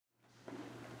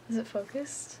Is it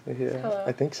focused? Yeah, Hello.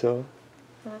 I think so.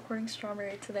 We're recording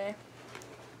Strawberry today.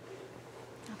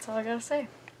 That's all I gotta say.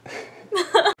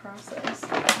 Process.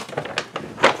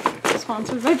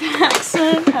 Sponsored by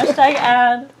Paxson. Hashtag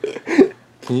ad.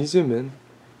 Can you zoom in?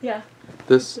 Yeah.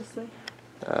 This. This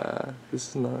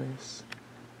is nice.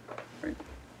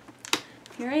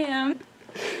 Here I am.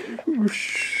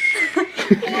 Whoosh. Whoa.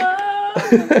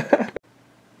 I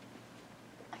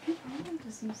can probably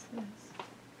just use this.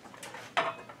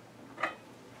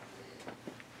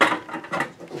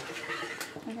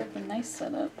 I got the nice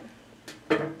setup.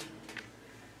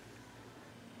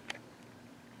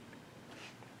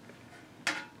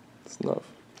 It's enough.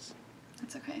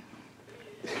 That's okay.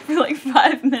 For like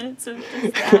 5 minutes of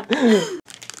just that.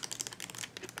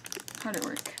 Hard at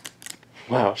work.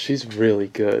 Wow, she's really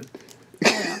good.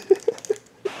 Yeah.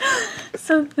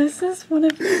 So this is one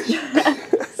of your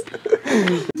tracks.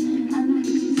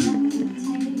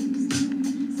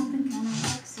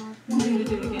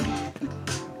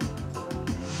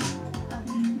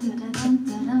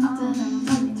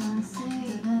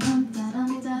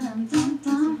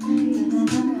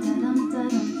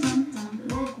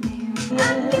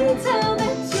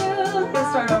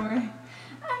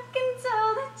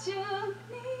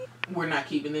 We're not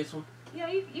keeping this one? Yeah,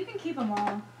 you can keep them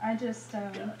all. I just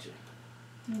Gotcha.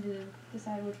 need to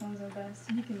decide which ones are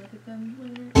best. You can look at them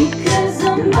later. Because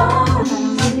I'm all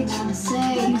I'm really trying to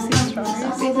say. You see strawberries?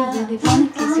 I really wanna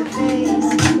kiss your face.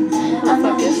 I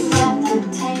know you got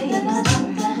good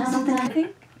taste. I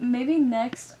think maybe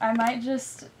next I might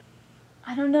just,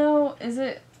 I don't know, is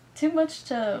it too much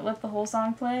to let the whole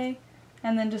song play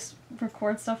and then just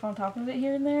record stuff on top of it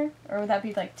here and there? Or would that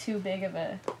be like too big of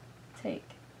a take?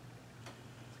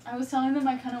 I was telling them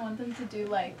I kind of want them to do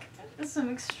like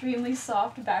some extremely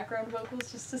soft background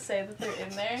vocals just to say that they're in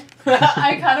there.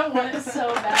 I kind of want it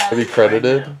so bad. Are you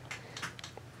credited?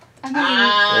 I mean,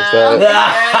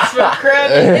 That's for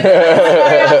credit.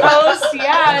 post,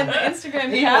 yeah, in the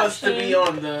Instagram He caption. wants to be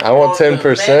on the. I want on the 10%.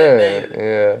 validator.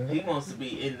 Yeah. He wants to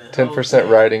be in the. 10%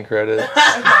 writing credit.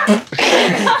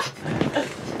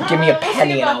 Give me a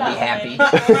penny and I'll be happy.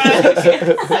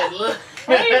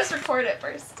 Why don't you just record it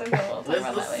first? Okay, we'll talk about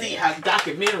that Let's later. see how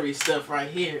documentary stuff right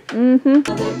here. Mm-hmm.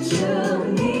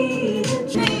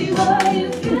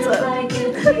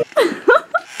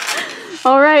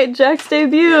 All right, Jack's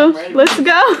debut. Yeah, let's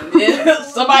go. Yeah,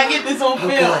 somebody get this on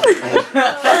film.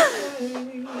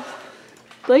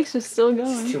 Blake's just still It's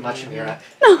going. too much, AMIRA.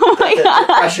 Oh my god.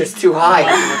 Pressure's too high.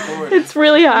 It's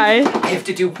really high. I have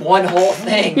to do one whole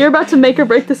thing. You're about to make or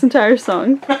break this entire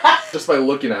song. Just by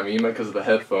looking at me, you meant because of the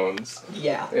headphones.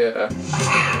 Yeah. Yeah.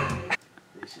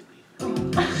 This should be I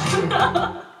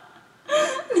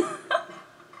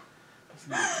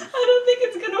don't think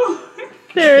it's gonna work.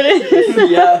 There it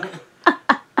is. Yeah.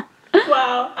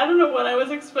 Wow, I don't know what I was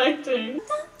expecting.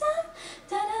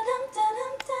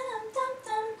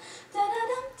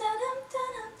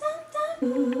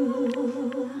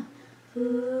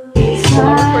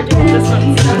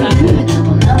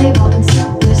 Now they've all been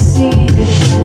stuck with sea.